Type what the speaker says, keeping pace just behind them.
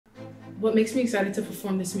What makes me excited to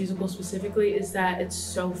perform this musical specifically is that it's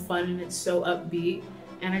so fun and it's so upbeat,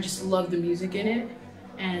 and I just love the music in it,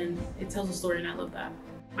 and it tells a story, and I love that.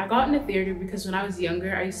 I got into theater because when I was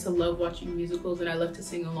younger, I used to love watching musicals and I loved to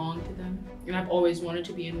sing along to them, and I've always wanted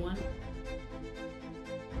to be in one.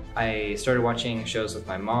 I started watching shows with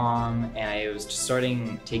my mom, and I was just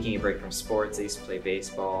taking a break from sports. I used to play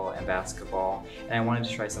baseball and basketball, and I wanted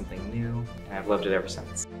to try something new, and I've loved it ever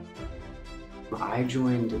since. I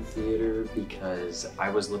joined theater because I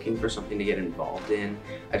was looking for something to get involved in.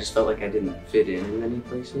 I just felt like I didn't fit in many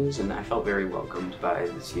places, and I felt very welcomed by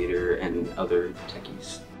the theater and other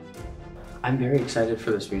techies. I'm very excited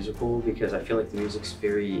for this musical because I feel like the music's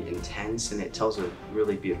very intense and it tells a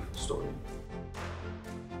really beautiful story.